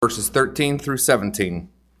verses 13 through 17.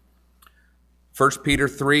 1 Peter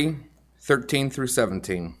 3, 13 through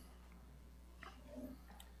 17.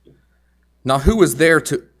 Now who is there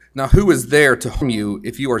to harm you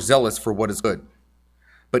if you are zealous for what is good?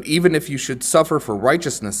 But even if you should suffer for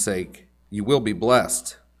righteousness' sake, you will be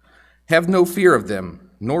blessed. Have no fear of them,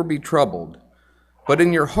 nor be troubled. But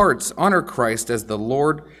in your hearts honor Christ as the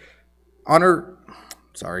Lord.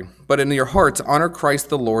 But in your hearts honor Christ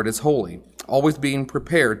the Lord as holy, always being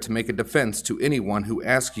prepared to make a defense to anyone who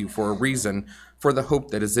asks you for a reason for the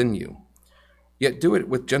hope that is in you. Yet do it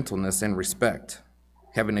with gentleness and respect,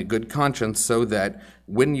 having a good conscience, so that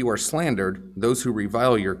when you are slandered, those who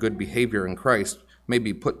revile your good behavior in Christ may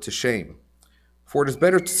be put to shame. For it is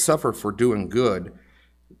better to suffer for doing good,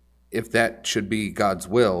 if that should be God's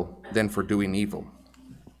will, than for doing evil.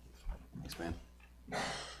 Thanks, man.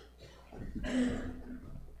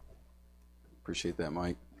 Appreciate that,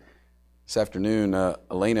 Mike. This afternoon,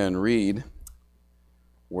 Elena and Reed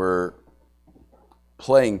were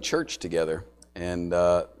playing church together, and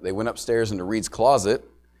they went upstairs into Reed's closet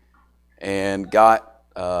and got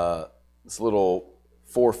this little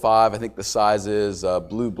 4-5, I think the size is,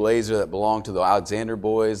 blue blazer that belonged to the Alexander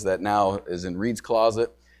boys that now is in Reed's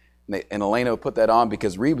closet. And Elena put that on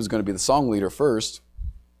because Reed was going to be the song leader first.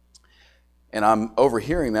 And I'm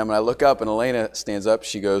overhearing them, and I look up, and Elena stands up.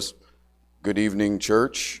 She goes, "Good evening,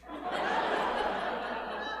 church."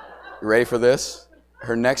 You ready for this?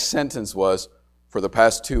 Her next sentence was, "For the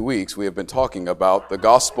past 2 weeks, we have been talking about the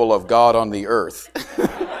gospel of God on the earth."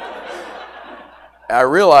 I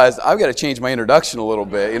realized I've got to change my introduction a little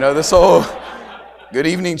bit. You know, this whole "Good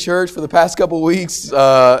evening, church" for the past couple of weeks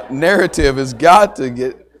narrative has got to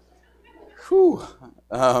get...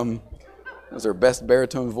 That was her best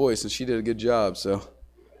baritone voice, and she did a good job. So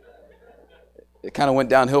it kind of went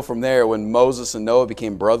downhill from there when Moses and Noah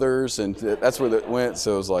became brothers, and that's where it went.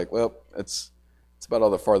 So it was like, well, it's about all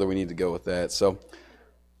the farther we need to go with that. So,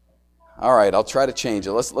 all right, I'll try to change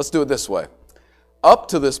it. Let's do it this way. Up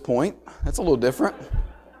to this point, that's a little different.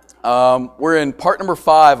 We're in part number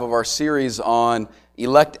 5 of our series on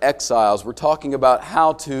elect exiles. We're talking about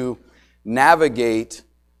how to navigate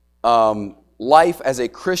life as a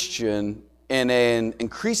Christian in an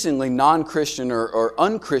increasingly non-Christian or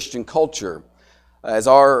unchristian culture. As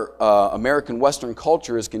our American Western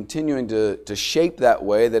culture is continuing to shape that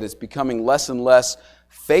way, that it's becoming less and less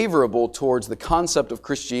favorable towards the concept of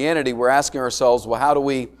Christianity, we're asking ourselves, well, how do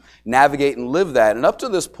we navigate and live that? And up to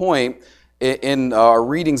this point, in our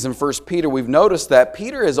readings in 1 Peter, we've noticed that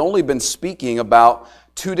Peter has only been speaking about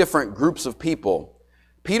 2 different groups of people.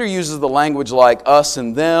 Peter uses the language like us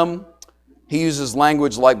and them. He uses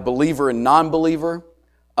language like believer and non-believer.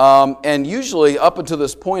 And usually up until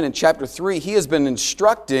this point in chapter 3, he has been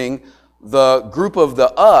instructing the group of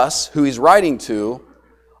the us who he's writing to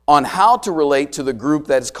on how to relate to the group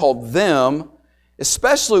that is called them,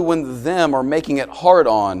 especially when the them are making it hard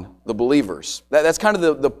on the believers. That's kind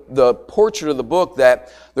of the portrait of the book,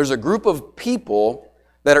 that there's a group of people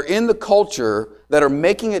that are in the culture that are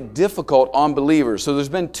making it difficult on believers. So there's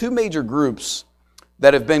been 2 major groups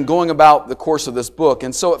that have been going about the course of this book.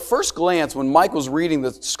 And so at first glance, when Mike was reading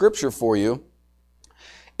the scripture for you,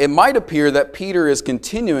 it might appear that Peter is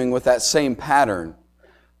continuing with that same pattern.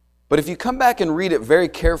 But if you come back and read it very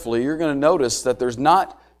carefully, you're going to notice that there's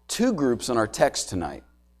not 2 groups in our text tonight.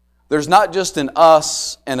 There's not just an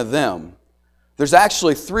us and a them. There's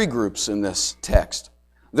actually 3 groups in this text.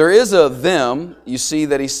 There is a them. You see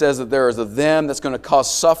that he says that there is a them that's going to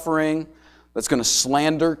cause suffering, that's going to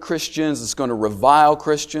slander Christians, that's going to revile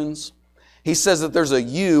Christians. He says that there's a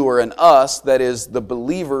you or an us, that is the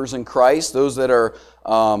believers in Christ, those that are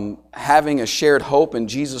having a shared hope in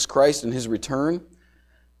Jesus Christ and His return.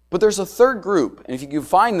 But there's a 3rd group, and if you can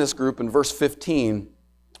find this group in verse 15,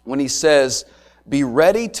 when he says, "Be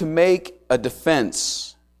ready to make a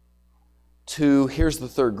defense to," here's the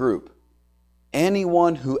 3rd group,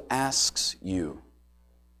 "anyone who asks you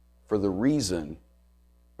for the reason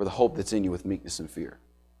for the hope that's in you with meekness and fear."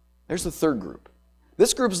 There's the 3rd group.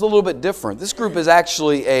 This group is a little bit different. This group is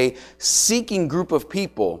actually a seeking group of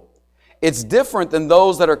people. It's different than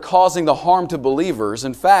those that are causing the harm to believers.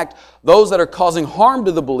 In fact, those that are causing harm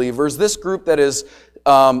to the believers, this group that is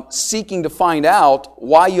seeking to find out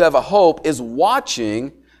why you have a hope, is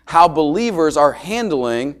watching how believers are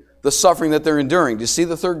handling the suffering that they're enduring. Do you see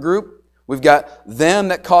the 3rd group? We've got them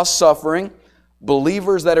that cause suffering,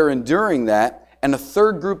 believers that are enduring that, and a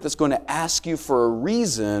 3rd group that's going to ask you for a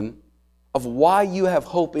reason of why you have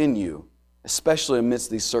hope in you, especially amidst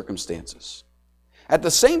these circumstances. At the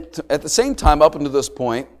same time, up until this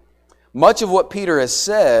point, much of what Peter has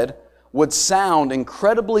said would sound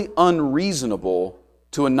incredibly unreasonable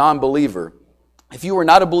to a non-believer. If you were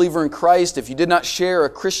not a believer in Christ, if you did not share a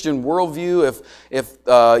Christian worldview, if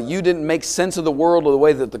you didn't make sense of the world or the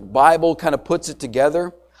way that the Bible kind of puts it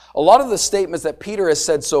together, a lot of the statements that Peter has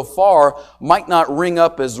said so far might not ring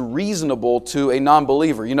up as reasonable to a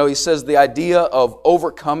non-believer. You know, he says the idea of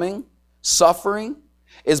overcoming suffering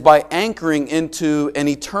is by anchoring into an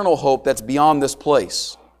eternal hope that's beyond this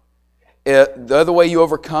place. The other way you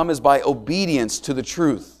overcome is by obedience to the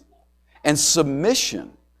truth and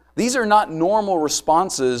submission. These are not normal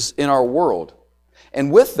responses in our world.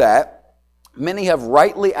 And with that, many have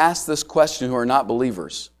rightly asked this question who are not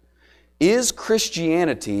believers. Is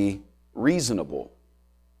Christianity reasonable?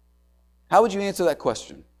 How would you answer that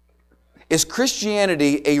question? Is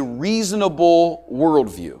Christianity a reasonable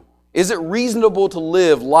worldview? Is it reasonable to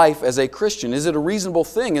live life as a Christian? Is it a reasonable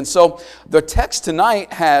thing? And so the text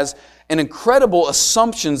tonight has an incredible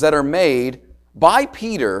assumptions that are made by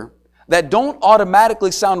Peter that don't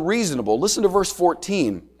automatically sound reasonable. Listen to verse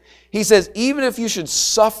 14. He says, even if you should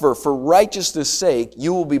suffer for righteousness' sake,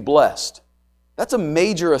 you will be blessed. That's a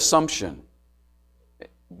major assumption.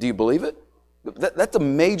 Do you believe it? That's a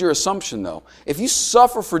major assumption, though. If you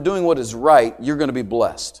suffer for doing what is right, you're going to be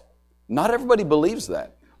blessed. Not everybody believes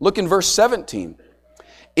that. Look in verse 17.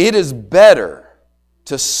 It is better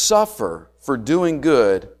to suffer for doing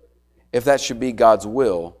good, if that should be God's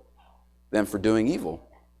will, than for doing evil.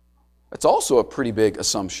 That's also a pretty big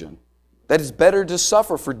assumption. That it's better to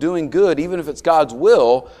suffer for doing good, even if it's God's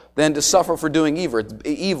will, than to suffer for doing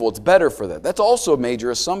evil. It's better for that. That's also a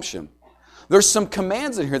major assumption. There's some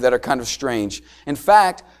commands in here that are kind of strange. In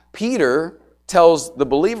fact, Peter tells the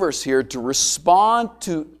believers here to respond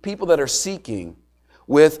to people that are seeking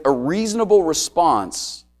with a reasonable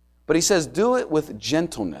response, but he says do it with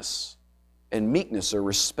gentleness and meekness or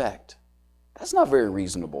respect. That's not very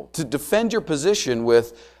reasonable. To defend your position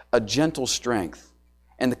with a gentle strength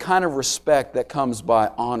and the kind of respect that comes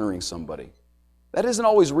by honoring somebody. That isn't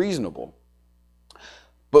always reasonable.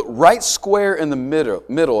 But right square in the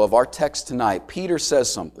middle of our text tonight, Peter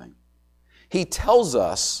says something. He tells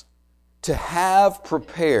us to have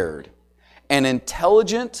prepared an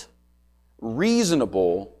intelligent,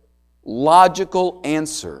 reasonable, logical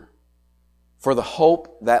answer for the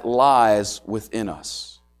hope that lies within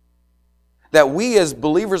us. That we as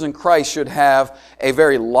believers in Christ should have a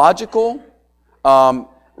very logical,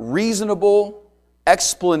 reasonable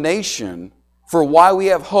explanation for why we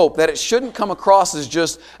have hope, that it shouldn't come across as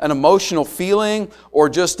just an emotional feeling or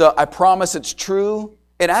just I promise it's true.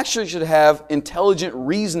 It actually should have intelligent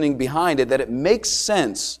reasoning behind it, that it makes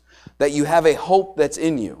sense that you have a hope that's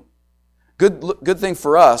in you. Good thing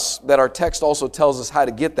for us that our text also tells us how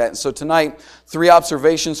to get that. And so tonight, 3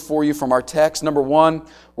 observations for you from our text. Number 1,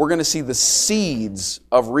 we're going to see the seeds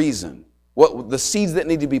of reason. The seeds that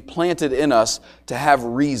need to be planted in us to have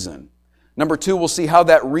reason. Number 2, we'll see how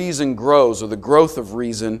that reason grows, or the growth of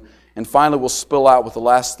reason. And finally, we'll spill out with the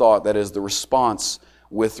last thought, that is the response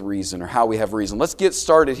with reason, or how we have reason. Let's get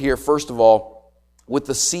started here, first of all, with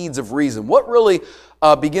the seeds of reason. What really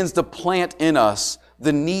begins to plant in us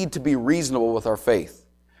the need to be reasonable with our faith?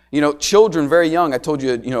 You know, children very young, I told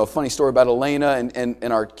you, a funny story about Elena,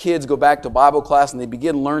 and our kids go back to Bible class and they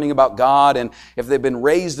begin learning about God, and if they've been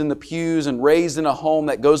raised in the pews and raised in a home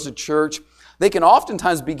that goes to church, they can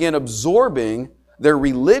oftentimes begin absorbing their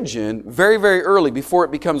religion very, very early before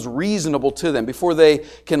it becomes reasonable to them, before they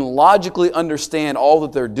can logically understand all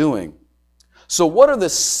that they're doing. So what are the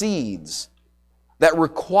seeds that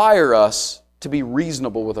require us to be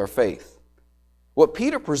reasonable with our faith? What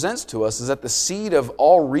Peter presents to us is that the seed of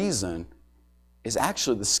all reason is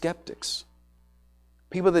actually the skeptics.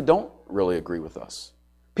 People that don't really agree with us.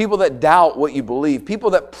 People that doubt what you believe.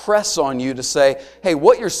 People that press on you to say, hey,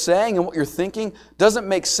 what you're saying and what you're thinking doesn't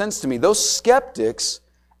make sense to me. Those skeptics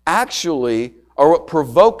actually are what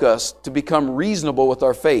provoke us to become reasonable with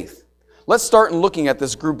our faith. Let's start in looking at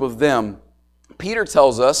this group of them. Peter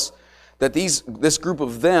tells us that this group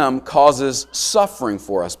of them causes suffering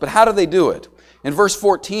for us. But how do they do it? In verse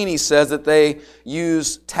 14, he says that they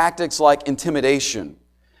use tactics like intimidation.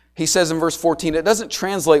 He says in verse 14, it doesn't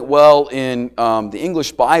translate well in the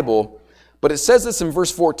English Bible, but it says this in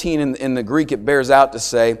verse 14. In the Greek, it bears out to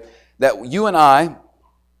say that you and I,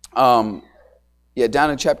 down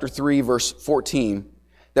in chapter 3, verse 14,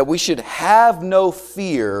 that we should have no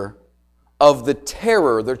fear of the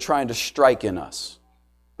terror they're trying to strike in us.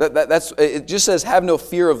 It just says have no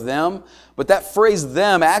fear of them, but that phrase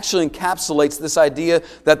them actually encapsulates this idea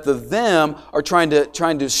that the them are trying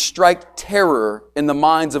to strike terror in the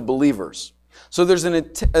minds of believers. So there's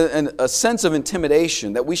a sense of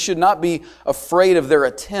intimidation, that we should not be afraid of their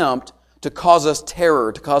attempt to cause us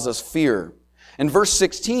terror, to cause us fear. In verse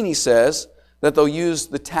 16, he says that they'll use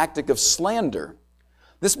the tactic of slander.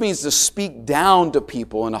 This means to speak down to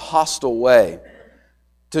people in a hostile way,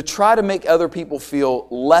 to try to make other people feel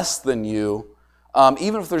less than you,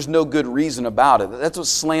 even if there's no good reason about it. That's what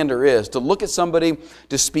slander is, to look at somebody,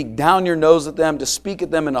 to speak down your nose at them, to speak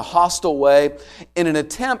at them in a hostile way, in an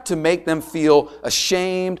attempt to make them feel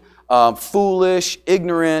ashamed, foolish,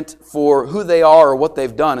 ignorant for who they are or what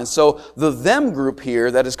they've done. And so the them group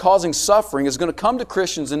here that is causing suffering is going to come to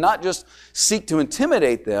Christians and not just seek to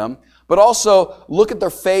intimidate them, but also look at their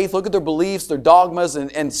faith, look at their beliefs, their dogmas,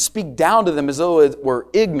 and speak down to them as though it were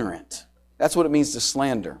ignorant. That's what it means to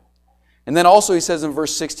slander. And then also he says in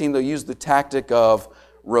verse 16, they'll use the tactic of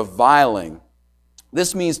reviling.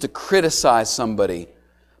 This means to criticize somebody,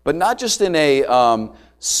 but not just in a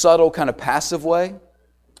subtle kind of passive way.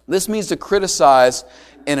 This means to criticize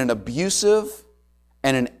in an abusive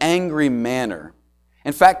and an angry manner.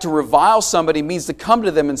 In fact, to revile somebody means to come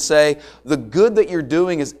to them and say, the good that you're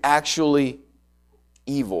doing is actually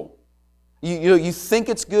evil. You think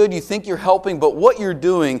it's good, you think you're helping, but what you're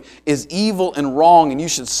doing is evil and wrong and you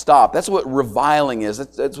should stop. That's what reviling is.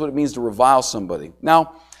 That's what it means to revile somebody.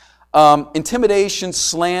 Now, intimidation,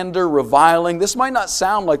 slander, reviling, this might not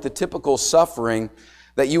sound like the typical suffering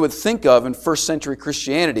that you would think of in first century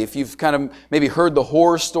Christianity. If you've kind of maybe heard the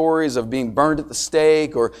horror stories of being burned at the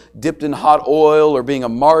stake or dipped in hot oil or being a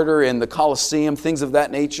martyr in the Colosseum, things of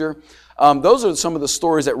that nature, those are some of the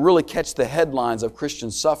stories that really catch the headlines of Christian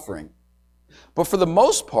suffering. But for the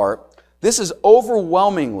most part, this is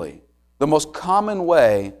overwhelmingly the most common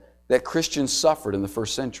way that Christians suffered in the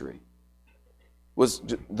first century.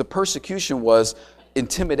 The persecution was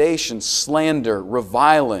intimidation, slander,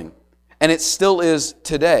 reviling. And it still is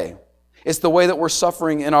today. It's the way that we're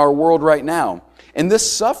suffering in our world right now. And this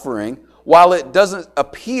suffering, while it doesn't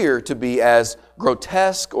appear to be as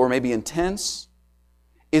grotesque or maybe intense,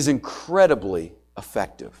 is incredibly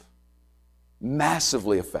effective.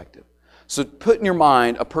 Massively effective. So put in your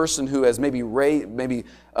mind a person who has maybe been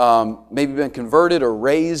converted or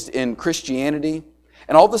raised in Christianity,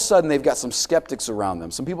 and all of a sudden they've got some skeptics around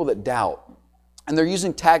them, some people that doubt. And they're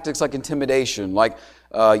using tactics like intimidation, like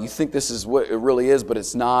you think this is what it really is, but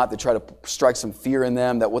it's not. They try to strike some fear in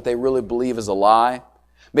them that what they really believe is a lie.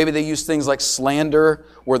 Maybe they use things like slander,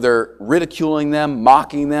 where they're ridiculing them,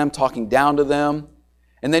 mocking them, talking down to them.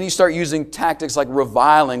 And then you start using tactics like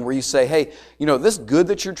reviling, where you say, hey, this good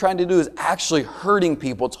that you're trying to do is actually hurting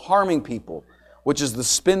people, it's harming people, which is the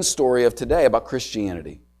spin story of today about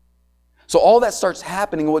Christianity. So all that starts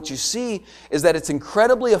happening, and what you see is that it's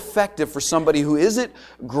incredibly effective for somebody who isn't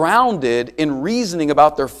grounded in reasoning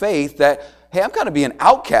about their faith that, hey, I'm kind of being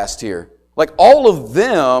outcast here. Like all of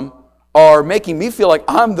them are making me feel like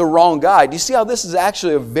I'm the wrong guy. Do you see how this is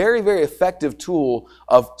actually a very, very effective tool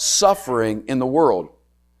of suffering in the world?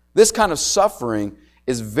 This kind of suffering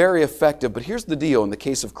is very effective, but here's the deal in the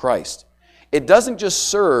case of Christ. It doesn't just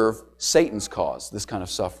serve Satan's cause, this kind of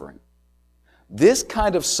suffering. This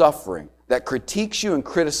kind of suffering that critiques you and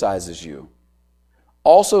criticizes you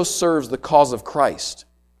also serves the cause of Christ.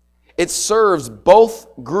 It serves both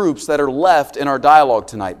groups that are left in our dialogue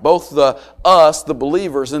tonight, both the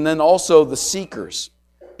believers, and then also the seekers.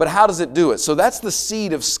 But how does it do it? So that's the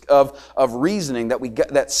seed of reasoning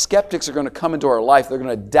that skeptics are going to come into our life. They're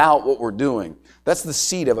going to doubt what we're doing. That's the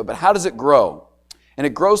seed of it. But how does it grow? And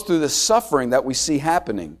it grows through the suffering that we see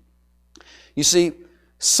happening. You see,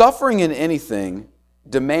 suffering in anything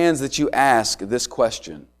demands that you ask this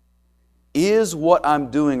question: is what I'm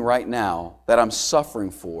doing right now that I'm suffering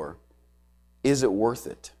for, is it worth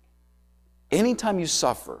it? Anytime you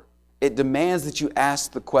suffer, it demands that you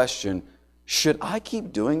ask the question, should I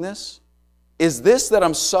keep doing this? Is this that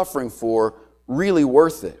I'm suffering for really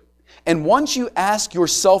worth it? And once you ask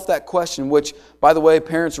yourself that question, which, by the way,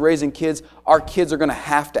 parents raising kids, our kids are going to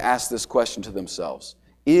have to ask this question to themselves.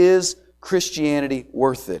 Is Christianity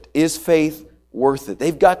worth it? Is faith worth it?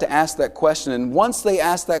 They've got to ask that question. And once they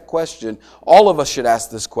ask that question, all of us should ask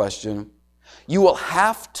this question, you will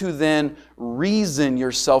have to then reason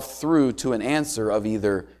yourself through to an answer of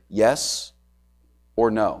either yes or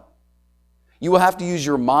no. You will have to use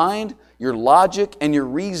your mind, your logic, and your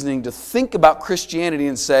reasoning to think about Christianity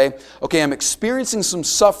and say, okay, I'm experiencing some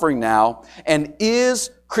suffering now, and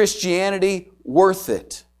is Christianity worth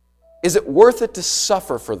it? Is it worth it to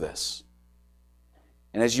suffer for this?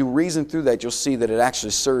 And as you reason through that, you'll see that it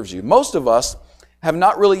actually serves you. Most of us have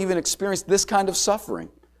not really even experienced this kind of suffering.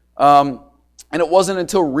 And it wasn't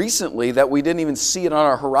until recently that we didn't even see it on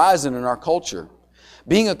our horizon in our culture.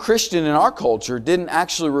 Being a Christian in our culture didn't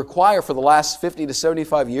actually require, for the last 50 to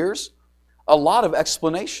 75 years, a lot of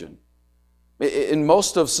explanation. In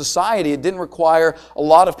most of society, it didn't require a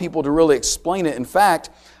lot of people to really explain it. In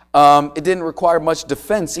fact, it didn't require much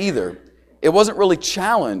defense either. It wasn't really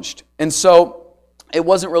challenged. And so it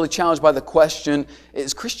wasn't really challenged by the question,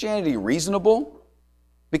 is Christianity reasonable?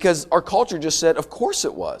 Because our culture just said, of course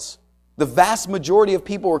it was. The vast majority of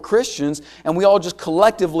people were Christians, and we all just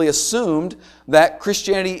collectively assumed that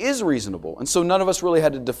Christianity is reasonable. And so none of us really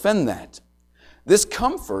had to defend that. This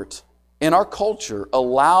comfort in our culture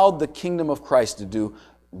allowed the kingdom of Christ to do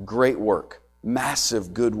great work,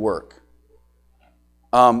 massive good work.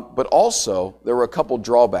 But also, there were a couple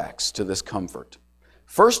drawbacks to this comfort.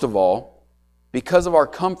 First of all, because of our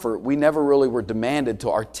comfort, we never really were demanded to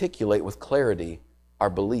articulate with clarity our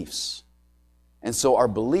beliefs. And so our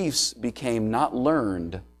beliefs became not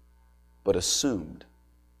learned, but assumed.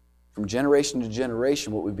 From generation to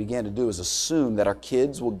generation, what we began to do is assume that our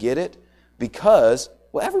kids will get it because,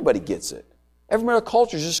 well, everybody gets it. Everybody in our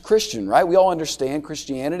culture is just Christian, right? We all understand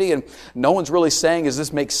Christianity, and no one's really saying, does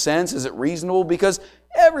this make sense? Is it reasonable? Because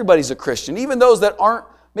everybody's a Christian. Even those that aren't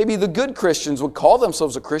maybe the good Christians would call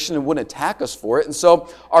themselves a Christian and wouldn't attack us for it. And so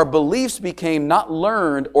our beliefs became not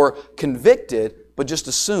learned or convicted, but just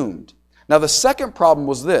assumed. Now, the second problem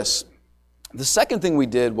was this. The second thing we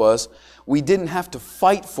did was we didn't have to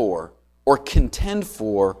fight for or contend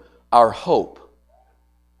for our hope.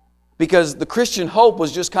 Because the Christian hope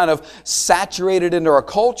was just kind of saturated into our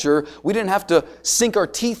culture. We didn't have to sink our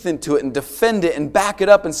teeth into it and defend it and back it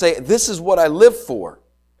up and say, this is what I live for.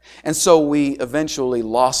 And so we eventually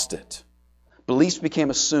lost it. Beliefs became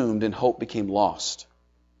assumed and hope became lost.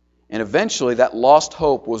 And eventually that lost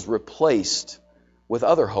hope was replaced with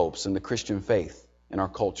other hopes in the Christian faith in our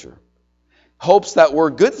culture. Hopes that were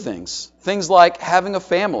good things. Things like having a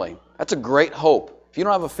family. That's a great hope. If you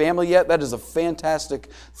don't have a family yet, that is a fantastic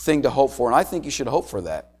thing to hope for. And I think you should hope for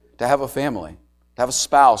that. To have a family. To have a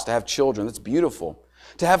spouse. To have children. That's beautiful.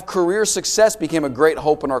 To have career success became a great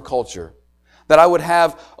hope in our culture. That I would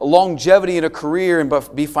have a longevity in a career and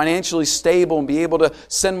be financially stable and be able to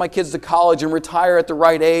send my kids to college and retire at the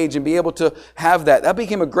right age and be able to have that. That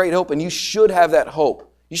became a great hope, and you should have that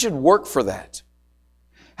hope. You should work for that.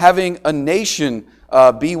 Having a nation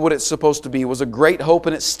be what it's supposed to be was a great hope,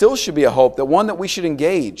 and it still should be a hope, that one that we should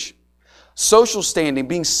engage. Social standing,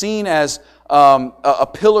 being seen as a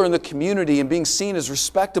pillar in the community and being seen as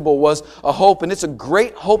respectable was a hope, and it's a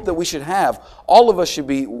great hope that we should have. All of us should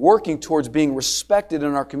be working towards being respected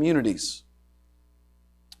in our communities.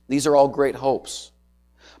 These are all great hopes.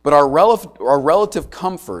 But our relative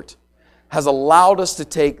comfort has allowed us to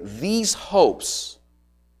take these hopes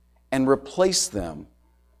and replace the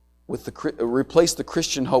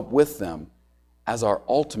Christian hope with them as our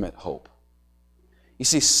ultimate hope. You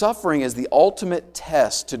see, suffering is the ultimate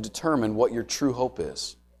test to determine what your true hope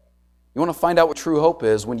is. You want to find out what true hope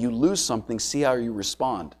is? When you lose something, see how you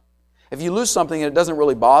respond. If you lose something and it doesn't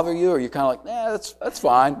really bother you, or you're kind of like, that's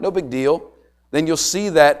fine, no big deal, then you'll see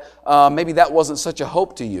that maybe that wasn't such a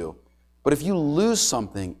hope to you. But if you lose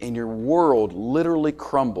something and your world literally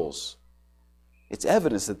crumbles, it's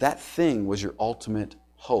evidence that that thing was your ultimate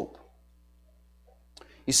hope.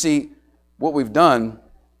 You see, what we've done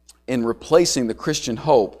in replacing the Christian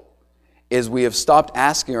hope is we have stopped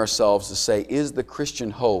asking ourselves to say, is the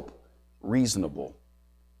Christian hope reasonable?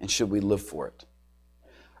 And should we live for it?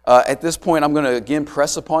 At this point, I'm going to again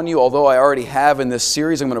press upon you, although I already have in this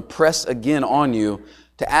series, I'm going to press again on you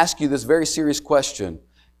to ask you this very serious question.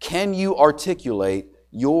 Can you articulate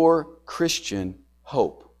your Christian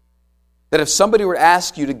hope? That if somebody were to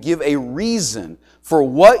ask you to give a reason for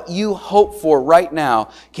what you hope for right now,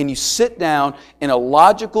 can you sit down in a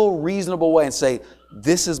logical, reasonable way and say,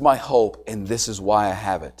 this is my hope and this is why I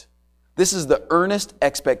have it? This is the earnest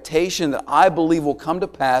expectation that I believe will come to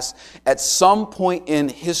pass at some point in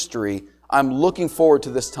history. I'm looking forward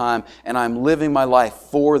to this time and I'm living my life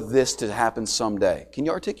for this to happen someday. Can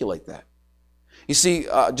you articulate that? You see,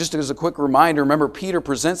 just as a quick reminder, remember Peter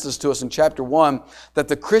presents this to us in chapter 1, that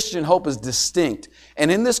the Christian hope is distinct.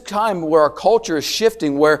 And in this time where our culture is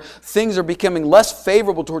shifting, where things are becoming less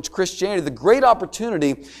favorable towards Christianity, the great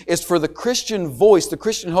opportunity is for the Christian voice, the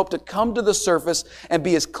Christian hope to come to the surface and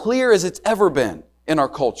be as clear as it's ever been in our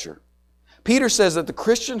culture. Peter says that the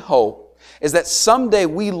Christian hope is that someday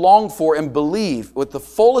we long for and believe with the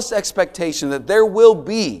fullest expectation that there will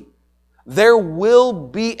be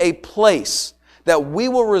a place that we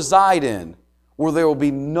will reside in where there will be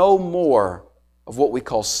no more of what we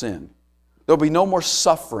call sin. There will be no more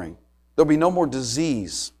suffering. There will be no more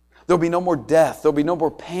disease. There will be no more death. There will be no more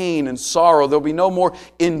pain and sorrow. There will be no more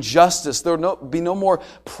injustice. There will be no more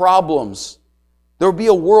problems. There will be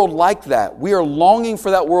a world like that. We are longing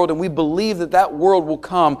for that world, and we believe that that world will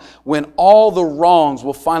come when all the wrongs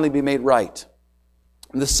will finally be made right.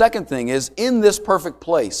 And the second thing is, in this perfect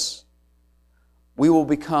place, we will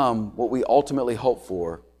become what we ultimately hope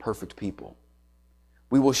for, perfect people.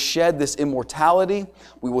 We will shed this immortality.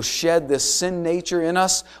 We will shed this sin nature in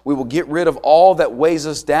us. We will get rid of all that weighs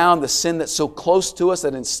us down, the sin that's so close to us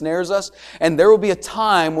that ensnares us. And there will be a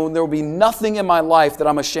time when there will be nothing in my life that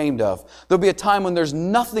I'm ashamed of. There will be a time when there's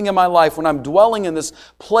nothing in my life when I'm dwelling in this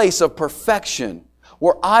place of perfection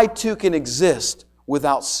where I too can exist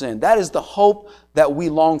without sin. That is the hope that we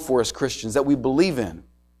long for as Christians, that we believe in.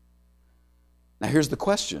 Now here's the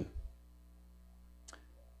question.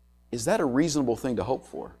 Is that a reasonable thing to hope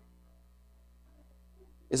for?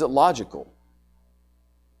 Is it logical?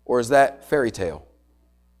 Or is that fairy tale?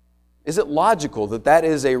 Is it logical that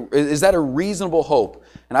is that a reasonable hope?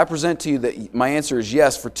 And I present to you that my answer is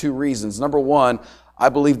yes for two reasons. Number one, I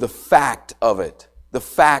believe the fact of it. The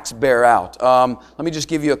facts bear out. Let me just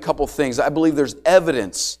give you a couple things. I believe there's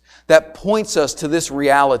evidence that points us to this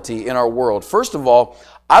reality in our world. First of all,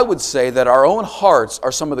 I would say that our own hearts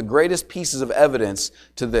are some of the greatest pieces of evidence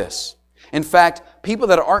to this. In fact, people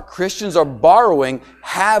that aren't Christians are borrowing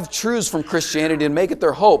half-truths from Christianity and make it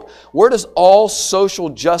their hope. Where does all social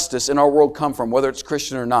justice in our world come from, whether it's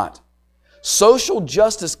Christian or not? Social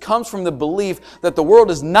justice comes from the belief that the world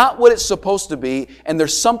is not what it's supposed to be and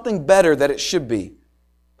there's something better that it should be.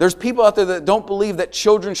 There's people out there that don't believe that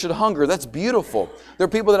children should hunger. That's beautiful. There are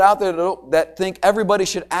people that are out there that think everybody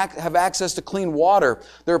should have access to clean water.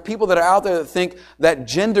 There are people that are out there that think that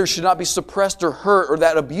gender should not be suppressed or hurt, or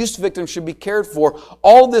that abuse victims should be cared for.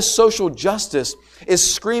 All this social justice is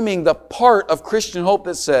screaming the part of Christian hope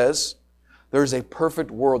that says there's a perfect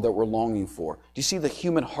world that we're longing for. Do you see the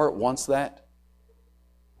human heart wants that?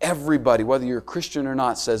 Everybody, whether you're a Christian or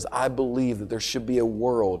not, says, I believe that there should be a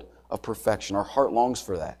world of perfection. Our heart longs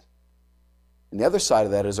for that. And the other side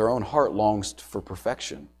of that is our own heart longs for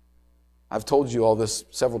perfection. I've told you all this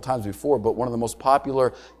several times before, but one of the most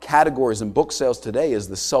popular categories in book sales today is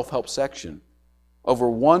the self-help section. Over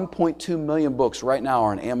 1.2 million books right now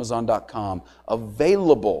are on Amazon.com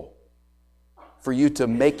available for you to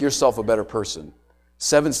make yourself a better person.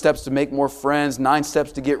 7 steps to make more friends, 9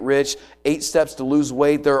 steps to get rich, 8 steps to lose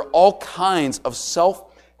weight. There are all kinds of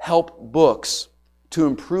self-help books to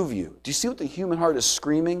improve you. Do you see what the human heart is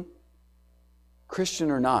screaming? Christian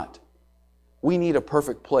or not, we need a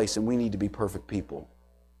perfect place and we need to be perfect people.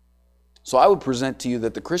 So I would present to you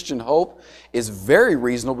that the Christian hope is very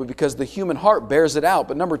reasonable because the human heart bears it out.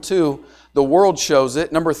 But number 2, the world shows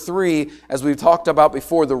it. Number 3, as we've talked about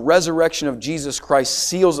before, the resurrection of Jesus Christ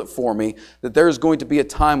seals it for me that there is going to be a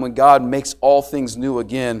time when God makes all things new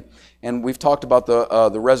again. And we've talked about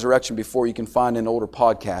the resurrection before. You can find an older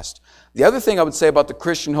podcast. The other thing I would say about the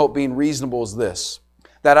Christian hope being reasonable is this,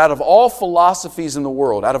 that out of all philosophies in the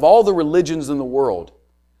world, out of all the religions in the world,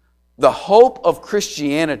 the hope of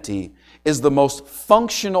Christianity is the most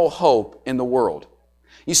functional hope in the world.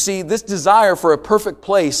 You see, this desire for a perfect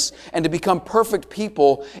place and to become perfect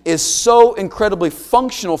people is so incredibly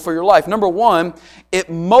functional for your life. Number one, it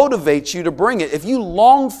motivates you to bring it. If you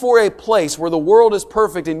long for a place where the world is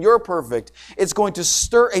perfect and you're perfect, it's going to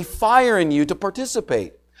stir a fire in you to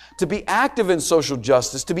participate, to be active in social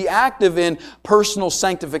justice, to be active in personal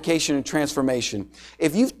sanctification and transformation.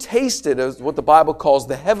 If you've tasted what the Bible calls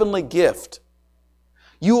the heavenly gift,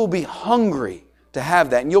 you will be hungry to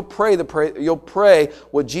have that. And you'll pray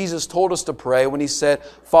what Jesus told us to pray when He said,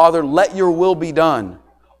 Father, let your will be done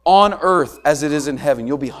on earth as it is in heaven.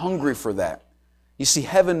 You'll be hungry for that. You see,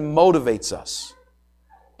 heaven motivates us,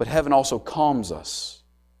 but heaven also calms us.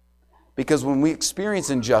 Because when we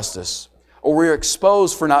experience injustice, or we're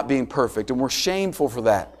exposed for not being perfect, and we're shameful for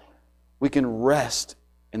that, we can rest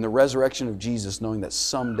in the resurrection of Jesus, knowing that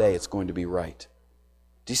someday it's going to be right.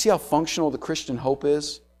 Do you see how functional the Christian hope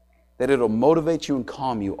is? That it'll motivate you and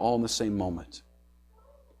calm you all in the same moment.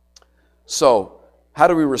 So, how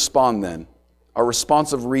do we respond then? Our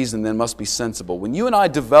response of reason then must be sensible. When you and I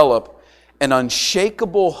develop an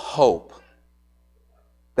unshakable hope,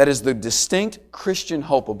 that is the distinct Christian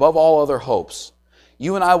hope above all other hopes,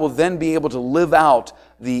 you and I will then be able to live out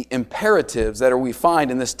the imperatives that we find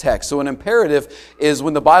in this text. So an imperative is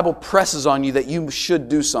when the Bible presses on you that you should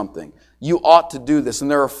do something. You ought to do this.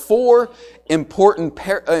 And there are 4 important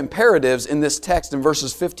imperatives in this text in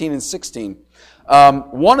verses 15 and 16.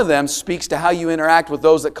 One of them speaks to how you interact with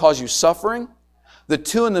those that cause you suffering. The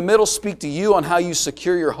 2 in the middle speak to you on how you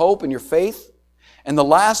secure your hope and your faith. And the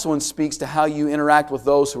last one speaks to how you interact with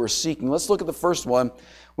those who are seeking. Let's look at the first one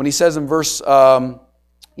when he says in verse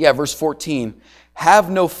 14,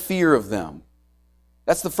 have no fear of them.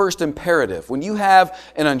 That's the first imperative. When you have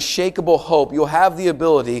an unshakable hope, you'll have the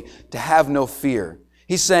ability to have no fear.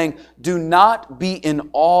 He's saying, do not be in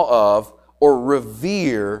awe of or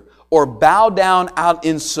revere or bow down out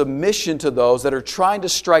in submission to those that are trying to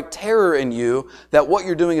strike terror in you that what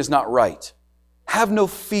you're doing is not right. Have no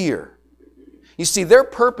fear. You see, their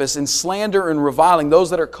purpose in slander and reviling those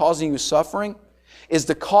that are causing you suffering is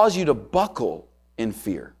to cause you to buckle in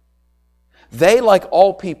fear. They, like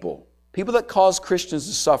all people that cause Christians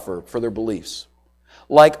to suffer for their beliefs,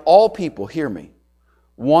 like all people, hear me,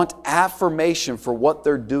 want affirmation for what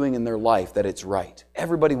they're doing in their life, that it's right.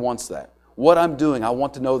 Everybody wants that. What I'm doing, I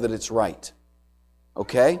want to know that it's right.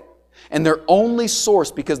 Okay? And their only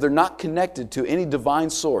source, because they're not connected to any divine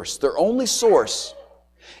source, their only source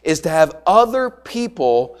is to have other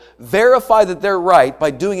people verify that they're right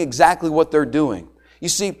by doing exactly what they're doing. You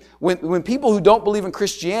see, when people who don't believe in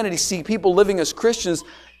Christianity see people living as Christians,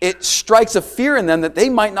 it strikes a fear in them that they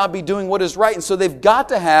might not be doing what is right. And so they've got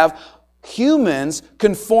to have humans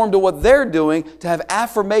conform to what they're doing to have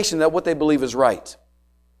affirmation that what they believe is right.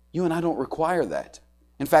 You and I don't require that.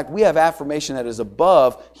 In fact, we have affirmation that is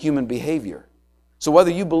above human behavior. So whether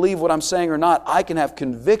you believe what I'm saying or not, I can have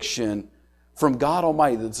conviction from God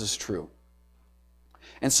Almighty that this is true.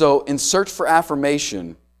 And so in search for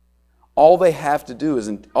affirmation, all they have to do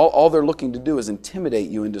is, all they're looking to do is intimidate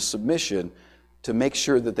you into submission to make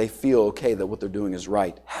sure that they feel okay that what they're doing is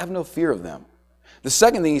right. Have no fear of them. The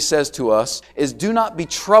second thing he says to us is do not be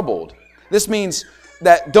troubled. This means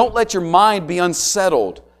that don't let your mind be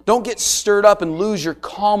unsettled. Don't get stirred up and lose your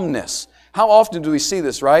calmness. How often do we see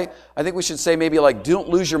this, right? I think we should say maybe like, don't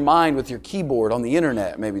lose your mind with your keyboard on the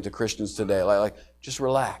internet, maybe to Christians today. Like just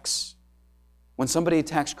relax. When somebody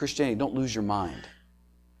attacks Christianity, don't lose your mind.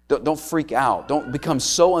 Don't freak out. Don't become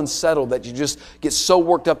so unsettled that you just get so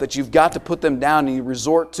worked up that you've got to put them down and you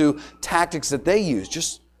resort to tactics that they use.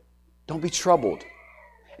 Just don't be troubled.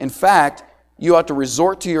 In fact, you ought to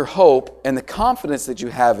resort to your hope and the confidence that you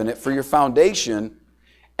have in it for your foundation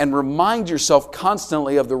and remind yourself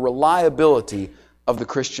constantly of the reliability of the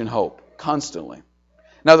Christian hope. Constantly.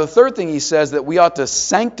 Now, the third thing he says that we ought to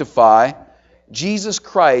sanctify Jesus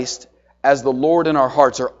Christ as the Lord in our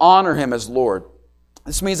hearts, or honor Him as Lord.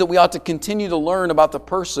 This means that we ought to continue to learn about the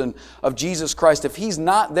person of Jesus Christ. If He's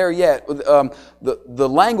not there yet, the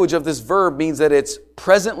language of this verb means that it's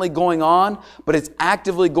presently going on, but it's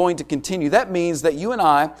actively going to continue. That means that you and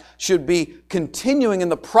I should be continuing in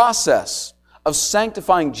the process of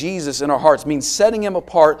sanctifying Jesus in our hearts, means setting Him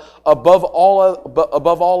apart above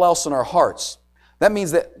all else in our hearts. That means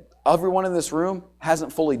that everyone in this room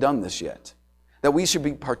hasn't fully done this yet. That we should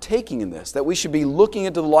be partaking in this, that we should be looking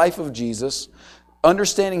into the life of Jesus,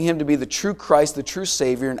 understanding Him to be the true Christ, the true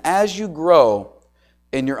Savior. And as you grow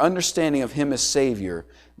in your understanding of Him as Savior,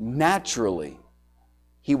 naturally,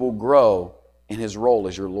 He will grow in His role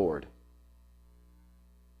as your Lord.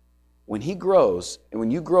 When He grows, and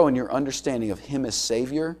when you grow in your understanding of Him as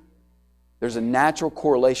Savior, there's a natural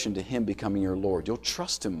correlation to Him becoming your Lord. You'll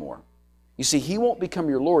trust Him more. You see, He won't become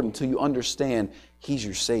your Lord until you understand He's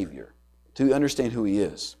your Savior, until you understand who He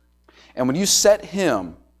is. And when you set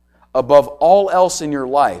Him above all else in your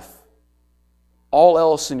life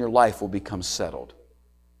will become settled.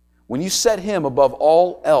 When you set Him above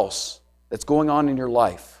all else that's going on in your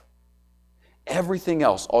life, everything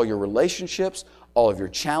else, all your relationships, all of your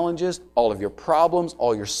challenges, all of your problems,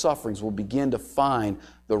 all your sufferings will begin to find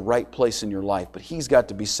the right place in your life. But He's got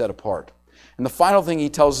to be set apart. And the final thing He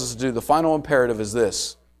tells us to do, the final imperative is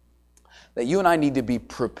this, that you and I need to be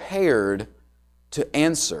prepared to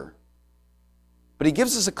answer. But He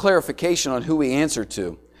gives us a clarification on who we answer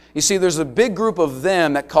to. You see, there's a big group of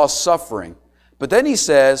them that cause suffering. But then He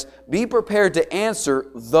says, be prepared to answer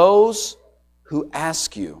those who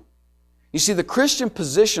ask you. You see, the Christian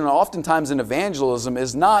position oftentimes in evangelism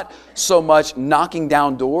is not so much knocking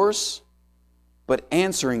down doors, but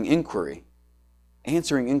answering inquiry.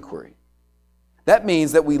 Answering inquiry. That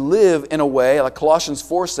means that we live in a way, like Colossians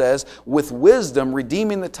 4 says, with wisdom,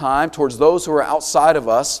 redeeming the time towards those who are outside of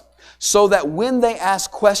us, so that when they ask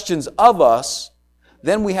questions of us,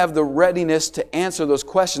 then we have the readiness to answer those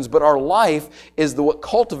questions. But our life is what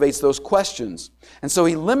cultivates those questions. And so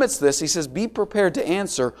He limits this. He says, be prepared to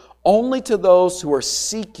answer only to those who are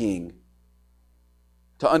seeking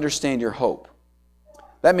to understand your hope.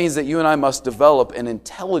 That means that you and I must develop an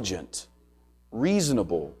intelligent,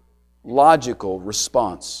 reasonable, logical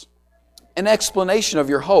response, an explanation of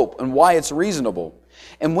your hope and why it's reasonable.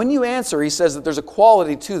 And when you answer, He says that there's a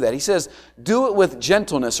quality to that. He says, do it with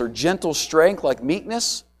gentleness or gentle strength like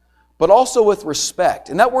meekness, but also with respect.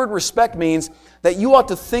 And that word respect means that you ought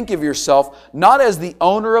to think of yourself not as the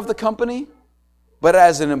owner of the company, but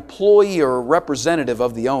as an employee or a representative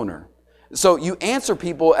of the owner. So you answer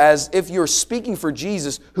people as if you're speaking for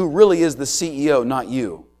Jesus, who really is the CEO, not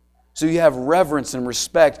you. So you have reverence and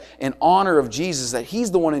respect and honor of Jesus, that He's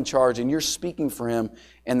the one in charge and you're speaking for Him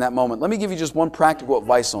in that moment. Let me give you just one practical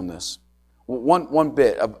advice on this. One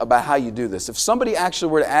bit about how you do this. If somebody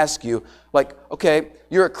actually were to ask you, like, okay,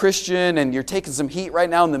 you're a Christian and you're taking some heat right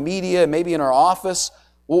now in the media, maybe in our office,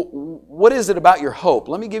 well, what is it about your hope?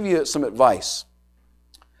 Let me give you some advice.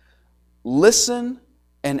 Listen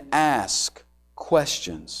and ask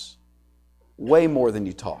questions way more than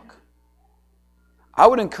you talk. I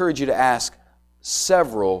would encourage you to ask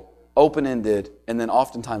several open-ended and then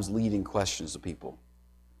oftentimes leading questions to people.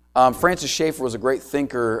 Francis Schaeffer was a great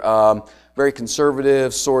thinker, very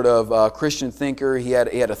conservative sort of Christian thinker. He had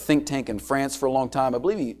a think tank in France for a long time.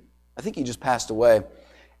 I think he just passed away.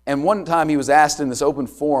 And one time he was asked in this open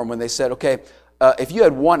forum when they said, okay, if you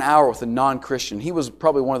had 1 hour with a non-Christian, he was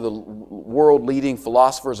probably one of the world-leading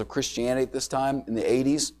philosophers of Christianity at this time in the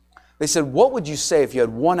 80s. They said, what would you say if you had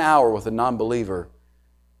 1 hour with a non-believer?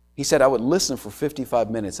 He said, I would listen for 55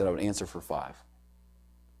 minutes and I would answer for 5.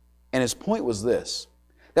 And his point was this,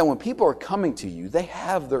 that when people are coming to you, they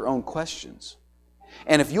have their own questions.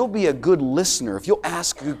 And if you'll be a good listener, if you'll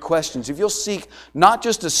ask good questions, if you'll seek not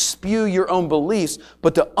just to spew your own beliefs,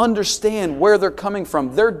 but to understand where they're coming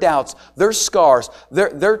from, their doubts, their scars,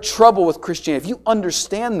 their trouble with Christianity, if you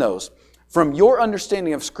understand those, from your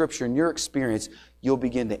understanding of Scripture and your experience, you'll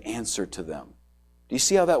begin to answer to them. Do you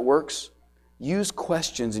see how that works? Use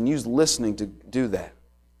questions and use listening to do that.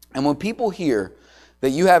 And when people hear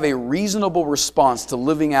that you have a reasonable response to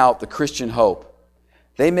living out the Christian hope,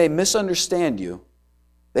 they may misunderstand you,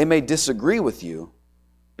 they may disagree with you,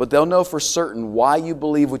 but they'll know for certain why you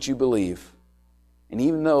believe what you believe. And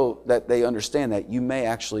even though that they understand that, you may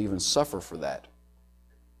actually even suffer for that.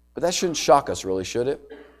 But that shouldn't shock us, really, should it?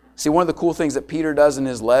 See, one of the cool things that Peter does in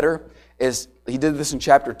his letter is he did this in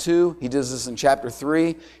chapter 2, he does this in chapter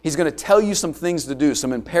 3. He's going to tell you some things to do,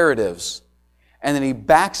 some imperatives. And then he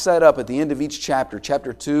backs that up at the end of each chapter,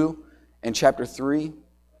 chapter 2 and chapter 3,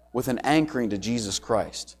 with an anchoring to Jesus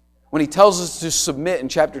Christ. When he tells us to submit in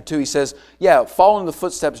chapter 2, he says, follow in the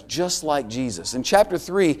footsteps just like Jesus. In chapter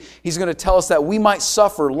 3, he's going to tell us that we might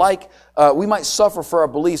suffer for our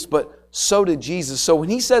beliefs, but so did Jesus. So when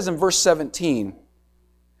he says in verse 17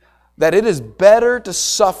 that it is better to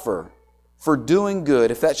suffer for doing good,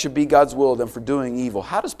 if that should be God's will, than for doing evil,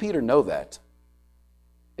 how does Peter know that?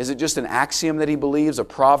 Is it just an axiom that he believes, a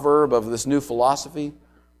proverb of this new philosophy?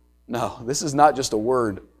 No, this is not just a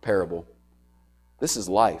word parable. This is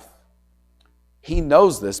life. He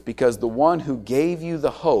knows this because the one who gave you the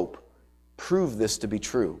hope proved this to be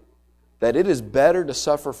true, that it is better to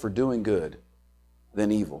suffer for doing good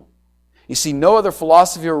than evil. You see, no other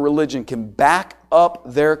philosophy or religion can back up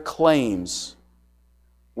their claims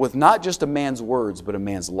with not just a man's words, but a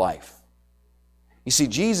man's life. You see,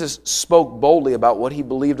 Jesus spoke boldly about what he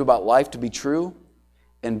believed about life to be true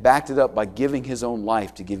and backed it up by giving his own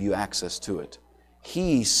life to give you access to it.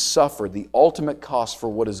 He suffered the ultimate cost for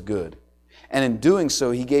what is good. And in doing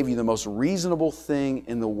so, he gave you the most reasonable thing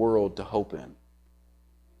in the world to hope in.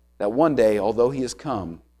 That one day, although he has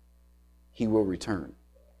come, he will return.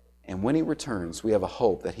 And when he returns, we have a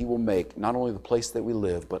hope that he will make not only the place that we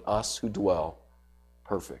live, but us who dwell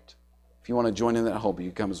perfect. If you want to join in that hope,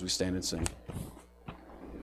 you come as we stand and sing.